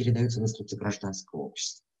 они передаются в институты гражданского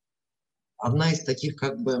общества. Одна из таких,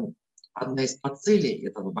 как бы, одна из подцелей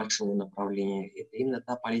этого большого направления, это именно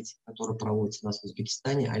та политика, которая проводится у нас в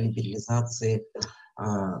Узбекистане, о либерализации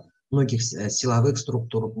многих силовых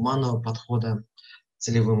структур, гуманного подхода к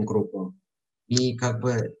целевым группам. И как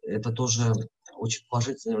бы это тоже очень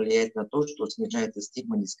положительно влияет на то, что снижается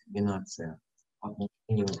стигма, дискриминация по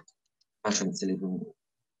отношению к нашим целевым группам.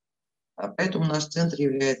 Поэтому наш центр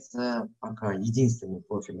является пока единственным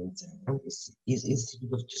профильным центром из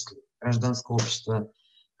институтов гражданского общества,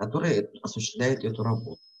 который осуществляет эту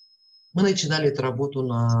работу. Мы начинали эту работу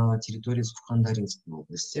на территории Сухандаринской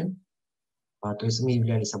области. То есть мы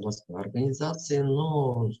являлись областной организацией,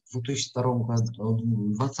 но в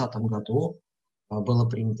 2020 году было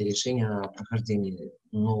принято решение о прохождении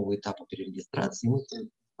нового этапа перерегистрации, и мы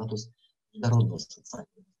получили статус международного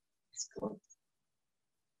социального.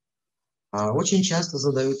 Очень часто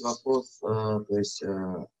задают вопрос, то есть,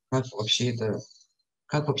 как вообще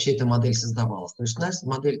эта модель создавалась. То есть у нас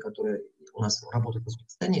модель, которая у нас работает в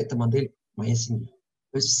Узбекистане, это модель «Моя семья».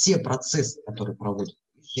 То есть все процессы, которые проводят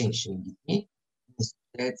женщины и детьми,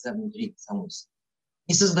 осуществляются внутри самой семьи.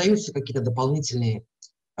 Не создаются какие-то дополнительные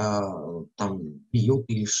там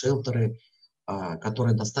приюты или шелтеры,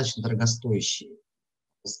 которые достаточно дорогостоящие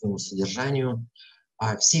по своему содержанию.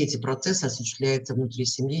 Все эти процессы осуществляются внутри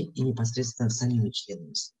семьи и непосредственно самими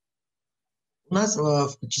членами семьи. У нас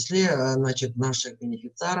в числе, значит, наших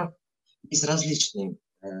бенефициаров есть различные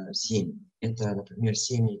семьи. Это, например,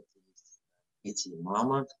 семьи, дети и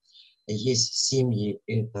мама. Есть семьи,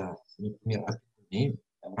 это, например, опекуны.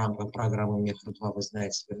 В рамках программы «Мехр-2», вы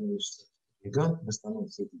знаете, вернулись ребенок, в основном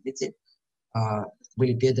все эти дети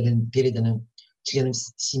были переданы членам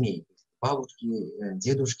семей. Бабушки,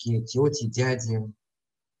 дедушки, тети, дяди.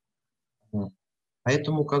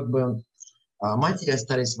 Поэтому как бы матери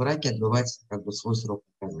остались в Ираке отбывать как бы свой срок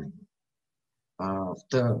наказания.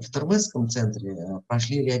 В Термесском центре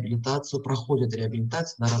проходят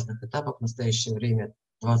реабилитацию на разных этапах. В настоящее время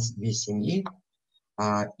 22 семьи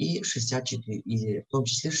и 64, и в том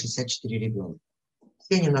числе 64 ребенка.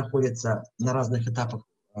 Все они находятся на разных этапах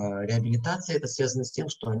реабилитации. Это связано с тем,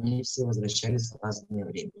 что они все возвращались в разное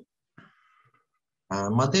время.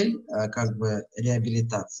 Модель как бы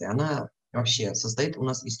реабилитации, она вообще состоит у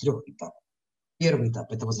нас из 3 этапов. Первый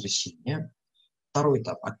этап – это возвращение. Второй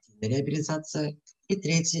этап – активная реабилитация. И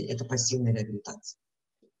третий – это пассивная реабилитация.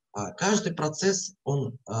 Каждый процесс,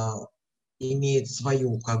 он имеет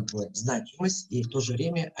свою как бы значимость, и в то же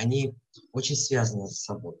время они очень связаны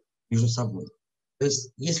между собой. То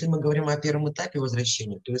есть, если мы говорим о первом этапе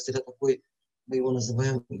возвращения, то есть это такой, мы его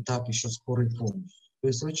называем этап еще скорой помощи. То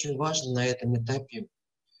есть очень важно на этом этапе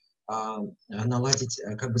наладить,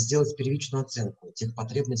 как бы сделать первичную оценку тех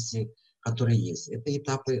потребностей, которые есть. Это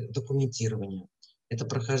этапы документирования, это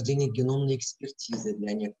прохождение геномной экспертизы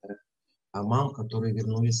для некоторых мам, которые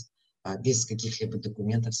вернулись без каких-либо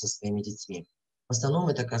документов со своими детьми. В основном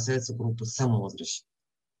это касается группы самовозвращения.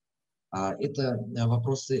 Это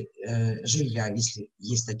вопросы жилья, если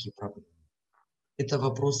есть такие проблемы. Это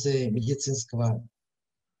вопросы медицинской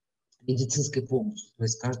помощи. То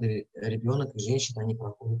есть каждый ребенок и женщина, они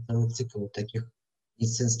проходят целый цикл таких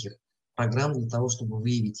медицинских программ для того, чтобы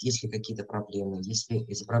выявить, есть ли какие-то проблемы. Если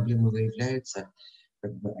эти проблемы выявляются,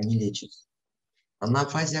 как бы они лечатся. На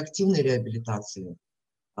фазе активной реабилитации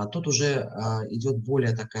тут уже идет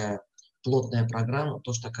более такая плотная программа,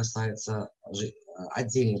 то, что касается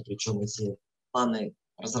отдельно, причем эти планы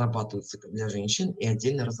разрабатываются для женщин и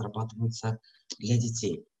отдельно разрабатываются для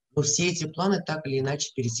детей. Но все эти планы так или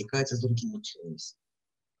иначе пересекаются с другими членами.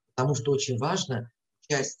 Потому что очень важно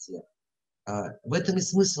участие. В этом и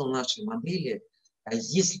смысл нашей модели.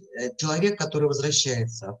 Если человек, который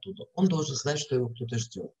возвращается оттуда, он должен знать, что его кто-то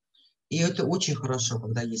ждет. И это очень хорошо,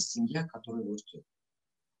 когда есть семья, которая его ждет.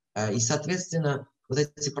 И, соответственно, вот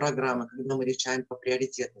эти программы, когда мы решаем по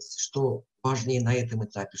приоритетности, что важнее на этом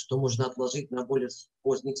этапе, что можно отложить на более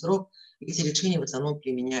поздний срок, эти решения в основном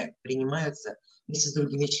принимаются вместе с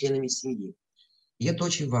другими членами семьи. И это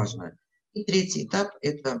очень важно. И третий этап –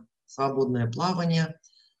 это свободное плавание.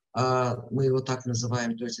 Мы его так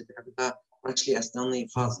называем, то есть это когда прошли основные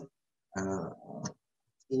фазы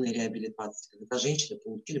реабилитации, когда женщины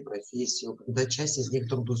получили профессию, когда часть из них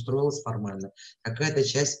трудоустроилась формально, какая-то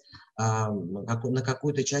часть, на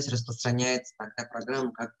какую-то часть распространяется такая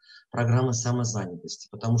программа, как программа самозанятости,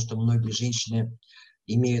 потому что многие женщины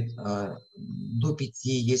имеют до 5,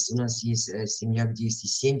 если у нас есть семья, где есть и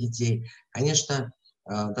 7 детей, конечно,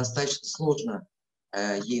 достаточно сложно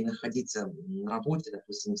ей находиться на работе,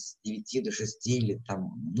 допустим, с 9 до 6 или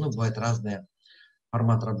там, ну, бывает разное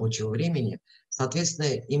формат рабочего времени. Соответственно,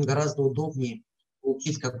 им гораздо удобнее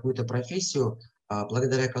получить какую-то профессию,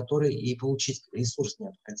 благодаря которой и получить ресурс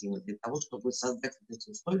необходимый для того, чтобы создать эти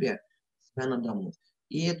условия себя на дому.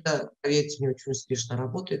 И это, поверьте мне, очень успешно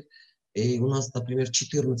работает. И у нас, например,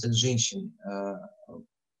 14 женщин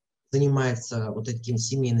занимается вот этим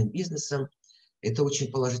семейным бизнесом. Это очень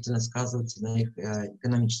положительно сказывается на их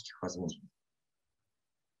экономических возможностях.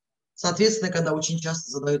 Соответственно, когда очень часто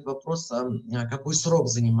задают вопрос, какой срок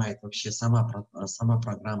занимает вообще сама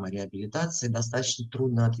программа реабилитации, достаточно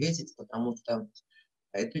трудно ответить, потому что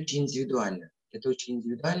это очень индивидуально. Это очень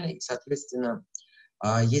индивидуально, и, соответственно,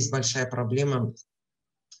 есть большая проблема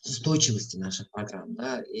устойчивости наших программ.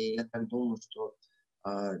 Да? И я так думаю, что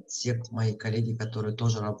те мои коллеги, которые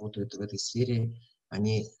тоже работают в этой сфере,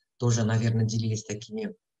 они тоже, наверное, делились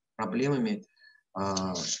такими проблемами,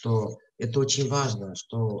 что это очень важно,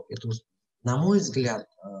 что это, на мой взгляд,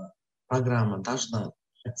 программа должна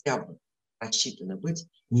хотя бы рассчитана быть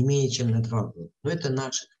не менее чем на 2 года. Но это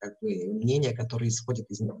наше как бы мнение, которое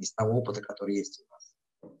исходит из того опыта, который есть у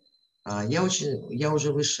нас. Я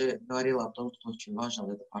уже выше говорил о том, что очень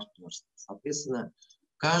важно это партнерство. Соответственно,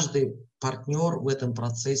 каждый партнер в этом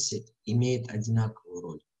процессе имеет одинаковую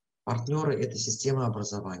роль. Партнеры – это система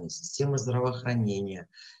образования, система здравоохранения,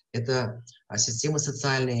 это система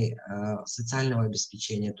социального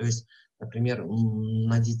обеспечения. То есть, например,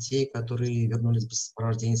 на детей, которые вернулись без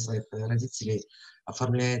сопровождения своих родителей,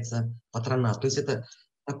 оформляется патронат. То есть это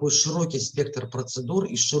такой широкий спектр процедур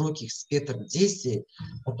и широкий спектр действий,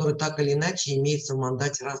 который так или иначе имеется в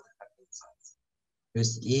мандате разных организаций. То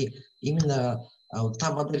есть и именно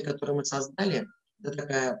та модель, которую мы создали,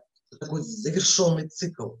 это такой завершенный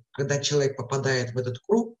цикл, когда человек попадает в этот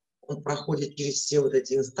круг, он проходит через все вот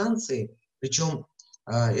эти инстанции, причем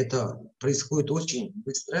это происходит очень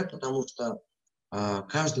быстро, потому что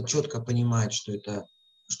каждый четко понимает, что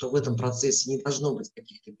в этом процессе не должно быть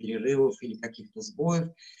каких-то перерывов или каких-то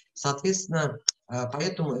сбоев. Соответственно,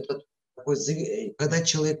 поэтому когда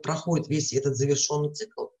человек проходит весь этот завершенный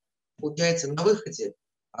цикл, получается, на выходе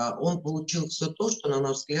он получил все то, что, на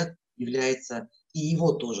наш взгляд, является, и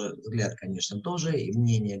его тоже взгляд, конечно, тоже, и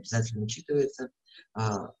мнение обязательно учитывается,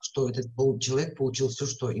 что этот человек получил все,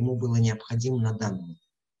 что ему было необходимо на данный момент.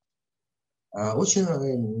 Очень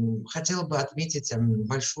хотел бы отметить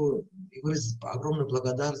большую и выразить огромную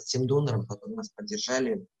благодарность тем донорам, которые нас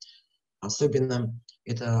поддержали. Особенно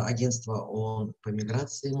это агентство ООН по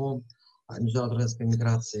миграции, Международная организация по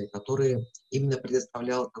миграции, которое именно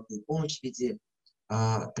предоставляло такую помощь в виде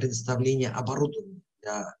предоставления оборудования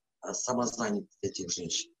для самозанятости этих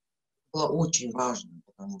женщин. Это было очень важно,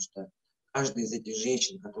 потому что каждая из этих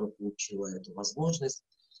женщин, которая получила эту возможность,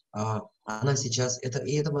 она сейчас,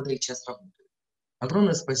 эта модель сейчас работает.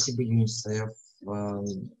 Огромное спасибо ЮНИСЕФ,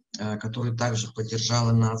 который также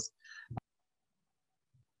поддержала нас.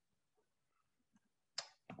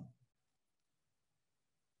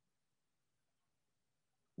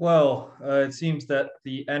 Well, it seems that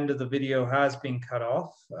the end of the video has been cut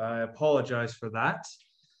off. I apologize for that.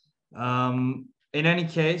 In any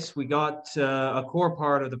case, we got a core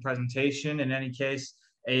part of the presentation. In any case,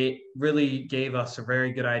 it really gave us a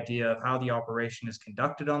very good idea of how the operation is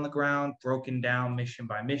conducted on the ground, broken down mission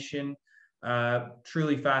by mission.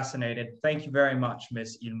 Truly fascinated. Thank you very much,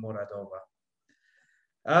 Ms. Ilmuradova.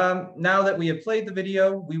 Now that we have played the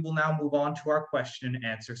video, we will now move on to our question and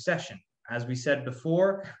answer session. As we said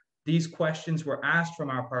before, these questions were asked from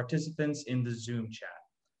our participants in the Zoom chat.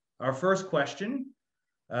 Our first question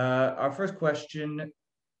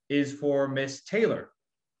is for Ms. Taylor.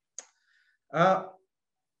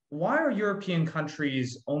 Why are European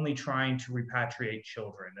countries only trying to repatriate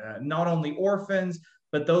children? Not only orphans,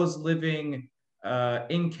 but those living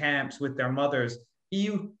in camps with their mothers.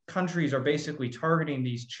 EU countries are basically targeting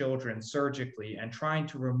these children surgically and trying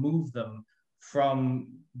to remove them from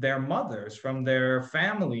their mothers, from their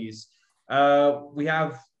families. We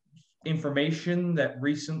have information that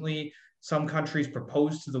recently some countries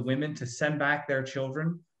proposed to the women to send back their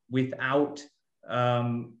children without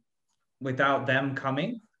them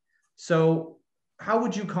coming. So how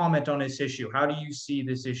would you comment on this issue? How do you see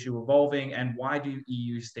this issue evolving, and why do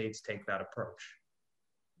EU states take that approach?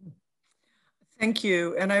 Thank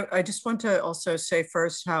you. And I just want to also say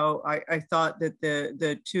first how I thought that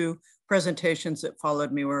the two presentations that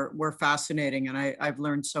followed me were fascinating, and I've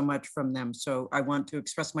learned so much from them. So I want to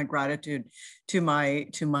express my gratitude to my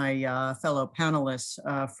fellow panelists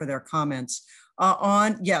for their comments.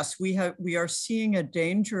 Yes, we are seeing a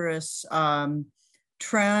dangerous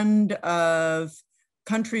trend of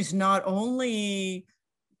countries not only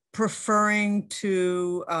preferring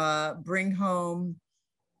to bring home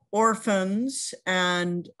orphans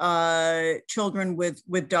and children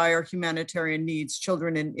with dire humanitarian needs,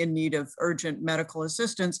 children in need of urgent medical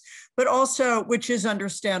assistance, but also, which is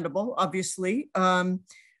understandable, obviously,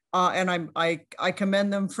 and I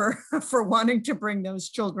commend them for for wanting to bring those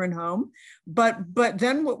children home. But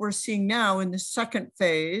then what we're seeing now in the second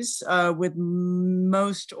phase, with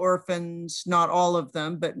most orphans, not all of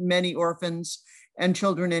them, but many orphans and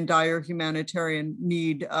children in dire humanitarian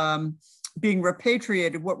need being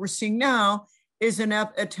repatriated, what we're seeing now is an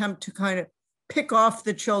attempt to kind of pick off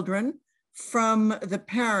the children from the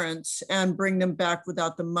parents and bring them back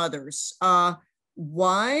without the mothers.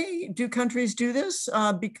 Why do countries do this?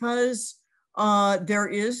 Because there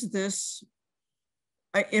is this,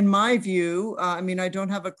 in my view, I mean, I don't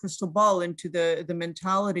have a crystal ball into the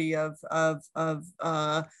mentality of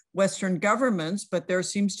Western governments, but there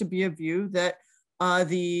seems to be a view that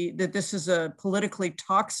that this is a politically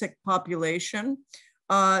toxic population,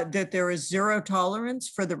 that there is zero tolerance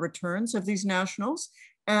for the returns of these nationals.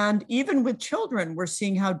 And even with children, we're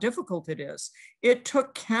seeing how difficult it is. It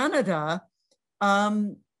took Canada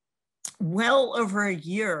well over a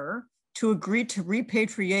year to agree to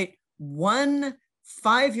repatriate one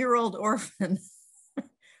 5-year-old orphan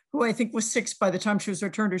who I think was 6 by the time she was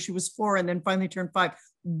returned, or she was 4 and then finally turned 5.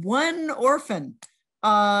 One orphan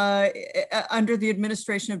under the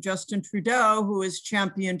administration of Justin Trudeau, who has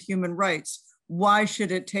championed human rights. Why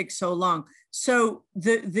should it take so long? So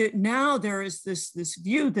now there is this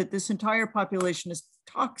view that this entire population is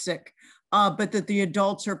toxic, but that the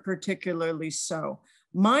adults are particularly so.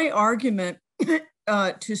 My argument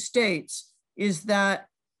to states is that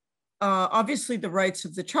obviously the rights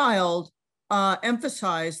of the child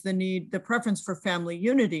emphasize the preference for family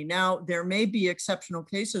unity. Now, there may be exceptional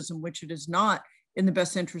cases in which it is not in the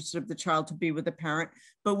best interest of the child to be with a parent,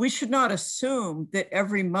 but we should not assume that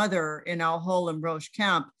every mother in Al Hol and Roche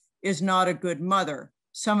camp is not a good mother.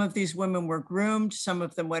 Some of these women were groomed, some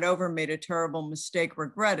of them went over, made a terrible mistake,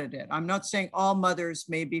 regretted it. I'm not saying all mothers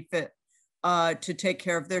may be fit to take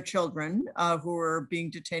care of their children who are being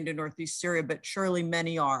detained in Northeast Syria, but surely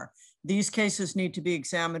many are. These cases need to be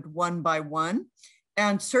examined one by one.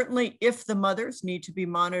 And certainly if the mothers need to be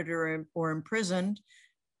monitored or imprisoned,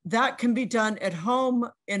 that can be done at home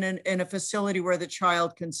in a facility where the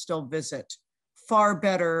child can still visit. Far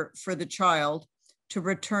better for the child to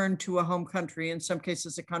return to a home country, in some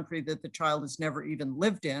cases a country that the child has never even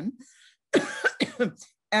lived in,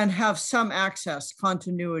 and have some access,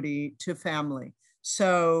 continuity to family.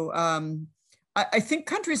 So I think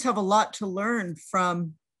countries have a lot to learn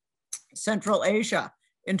from Central Asia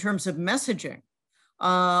in terms of messaging.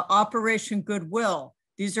 Operation Goodwill,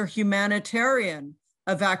 these are humanitarian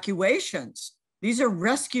evacuations. These are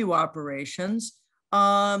rescue operations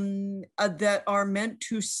that are meant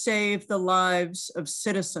to save the lives of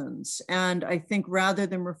citizens. And I think rather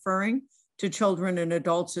than referring to children and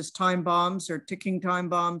adults as time bombs or ticking time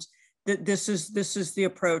bombs, that this is the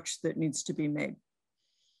approach that needs to be made.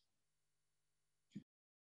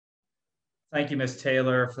 Thank you, Ms.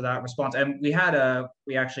 Taylor, for that response. And we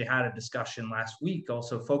actually had a discussion last week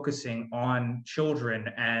also focusing on children.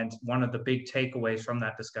 And one of the big takeaways from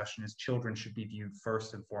that discussion is children should be viewed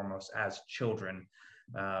first and foremost as children,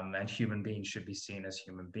 and human beings should be seen as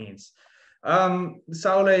human beings.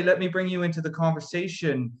 Saule, let me bring you into the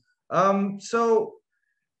conversation. So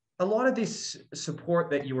a lot of this support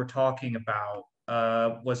that you were talking about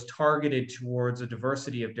was targeted towards a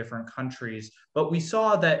diversity of different countries, but we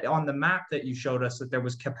saw that on the map that you showed us that there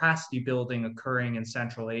was capacity building occurring in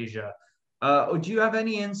Central Asia. Do you have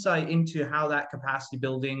any insight into how that capacity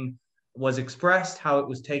building was expressed, how it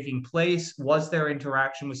was taking place? Was there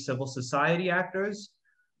interaction with civil society actors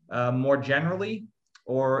more generally,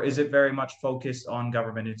 or is it very much focused on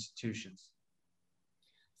government institutions?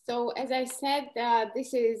 So as I said,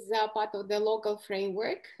 this is part of the local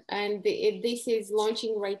framework, and this is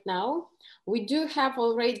launching right now. We do have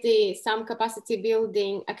already some capacity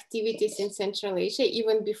building activities in Central Asia,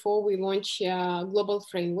 even before we launch global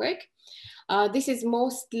framework. This is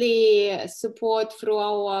mostly support through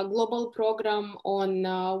our global program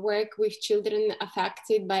on work with children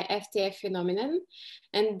affected by FTF phenomenon.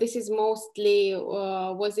 And this is mostly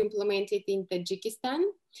was implemented in Tajikistan.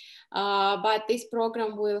 But this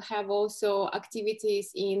program will have also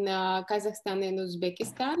activities in Kazakhstan and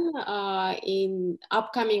Uzbekistan, in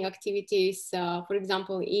upcoming activities, for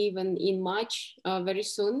example, even in March, very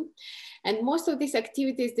soon. And most of these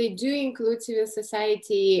activities, they do include civil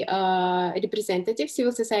society representatives,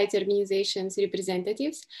 civil society organizations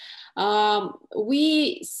representatives.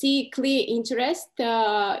 We see clear interest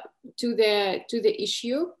to the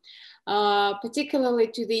issue. Particularly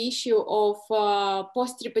to the issue of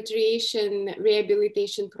post-repatriation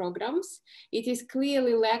rehabilitation programs. It is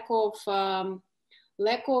clearly lack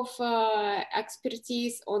lack of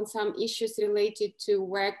expertise on some issues related to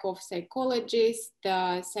work of psychologists,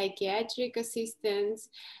 psychiatric assistants,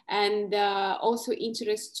 and also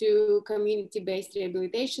interest to community-based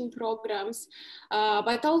rehabilitation programs.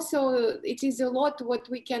 But also it is a lot what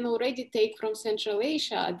we can already take from Central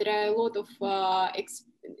Asia. There are a lot of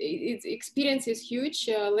its experience is huge.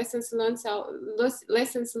 Lessons learned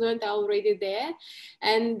are already there,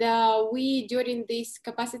 and we during these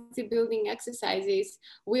capacity building exercises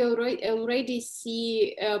we already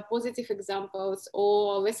see positive examples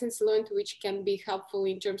or lessons learned which can be helpful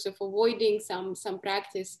in terms of avoiding some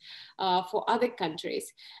practice for other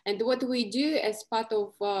countries. And what we do as part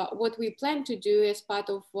of what we plan to do as part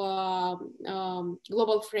of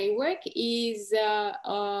global framework is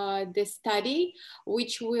the study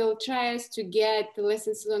which will try us to get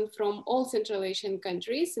lessons learned from all Central Asian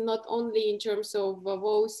countries, not only in terms of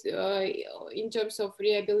those, in terms of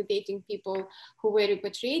rehabilitating people who were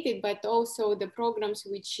repatriated, but also the programs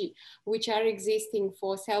which are existing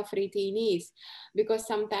for self-retainees, because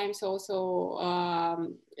sometimes also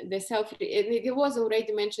it was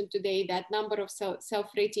already mentioned today that number of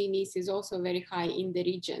self-retainees is also very high in the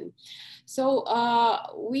region. So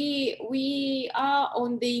we are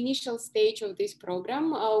on the initial stage of this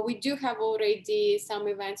program. We do have already some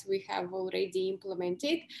events we have already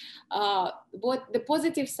implemented. What the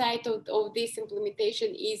positive side of this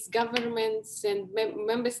implementation is governments and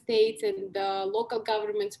member states and local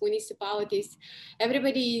governments, municipalities,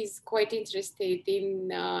 everybody is quite interested in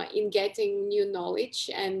getting new knowledge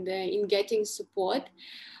and in getting support.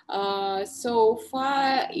 So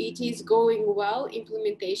far it is going well,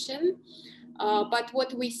 implementation. But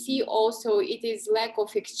what we see also, it is lack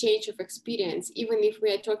of exchange of experience. Even if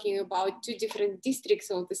we are talking about two different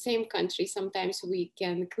districts of the same country, sometimes we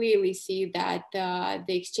can clearly see that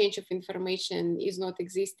the exchange of information is not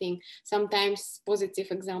existing. Sometimes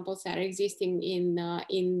positive examples are existing in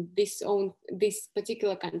this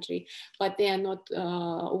particular country, but they are not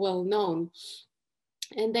well known.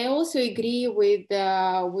 And I also agree with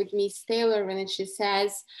Ms. Taylor when she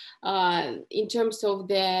says, in terms of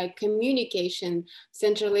the communication,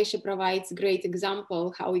 Central Asia provides great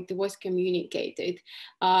example how it was communicated.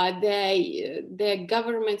 The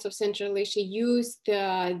governments of Central Asia used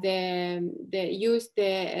the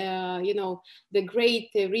great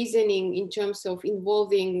reasoning in terms of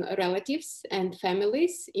involving relatives and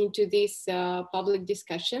families into this public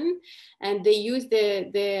discussion, and they used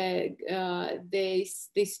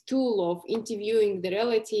this tool of interviewing the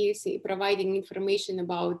relatives, providing information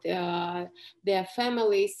about their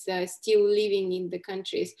families still living in the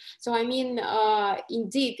countries. So I mean,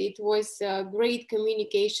 indeed, it was a great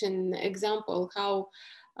communication example how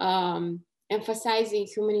emphasizing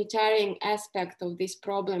humanitarian aspect of this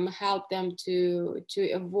problem helped them to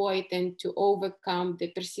avoid and to overcome the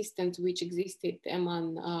persistence which existed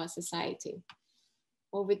among society.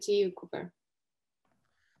 Over to you, Cooper.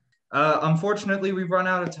 Unfortunately, we've run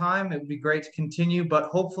out of time. It would be great to continue, but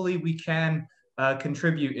hopefully we can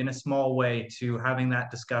contribute in a small way to having that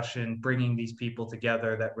discussion, bringing these people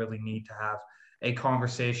together that really need to have a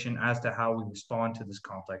conversation as to how we respond to this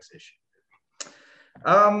complex issue.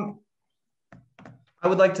 I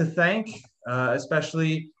would like to thank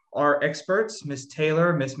especially our experts, Ms.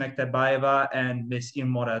 Taylor, Ms. Mektabayeva, and Ms.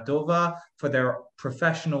 Imoradova, for their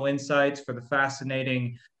professional insights, for the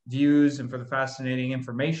fascinating views and for the fascinating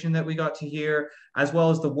information that we got to hear, as well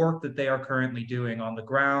as the work that they are currently doing on the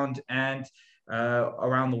ground and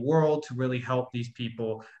around the world to really help these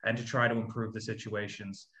people and to try to improve the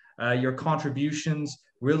situations. Your contributions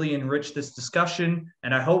really enriched this discussion,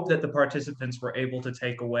 and I hope that the participants were able to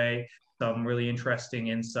take away some really interesting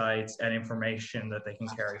insights and information that they can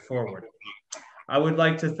carry forward. I would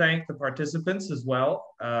like to thank the participants as well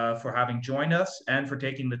for having joined us and for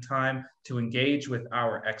taking the time to engage with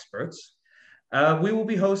our experts. We will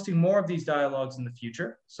be hosting more of these dialogues in the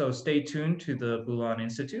future, so stay tuned to the Bulan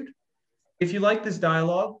Institute. If you like this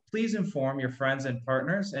dialogue, please inform your friends and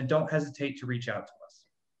partners and don't hesitate to reach out to us.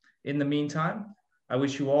 In the meantime, I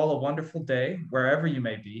wish you all a wonderful day wherever you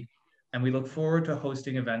may be, and we look forward to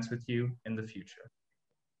hosting events with you in the future.